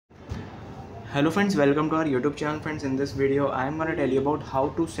Hello friends, welcome to our YouTube channel. Friends, in this video I am going to tell you about how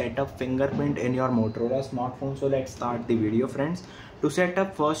to set up fingerprint in your Motorola smartphone. So let's start the video friends. To set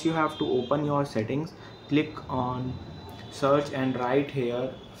up, first you have to open your settings, click on search and write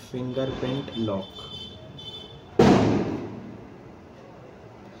here fingerprint lock.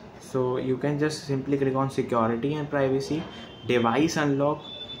 So you can just simply click on security and privacy, device unlock,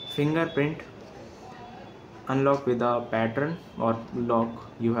 fingerprint unlock with a pattern or lock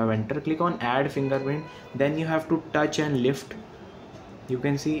you have entered. Click on add fingerprint, then you have to touch and lift. You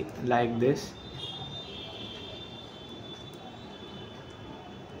can see like this.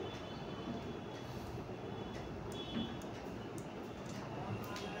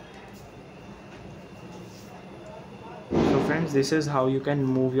 So friends, this is how you can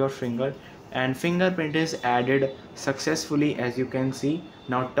move your finger, and fingerprint is added successfully, as you can see.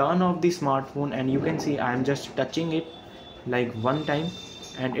 Now turn off the smartphone and you can see I am just touching it like one time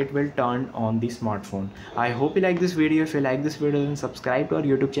and it will turn on the smartphone. I hope you like this video. If you like this video, then subscribe to our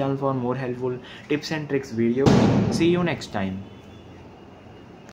YouTube channel for more helpful tips and tricks video. See you next time.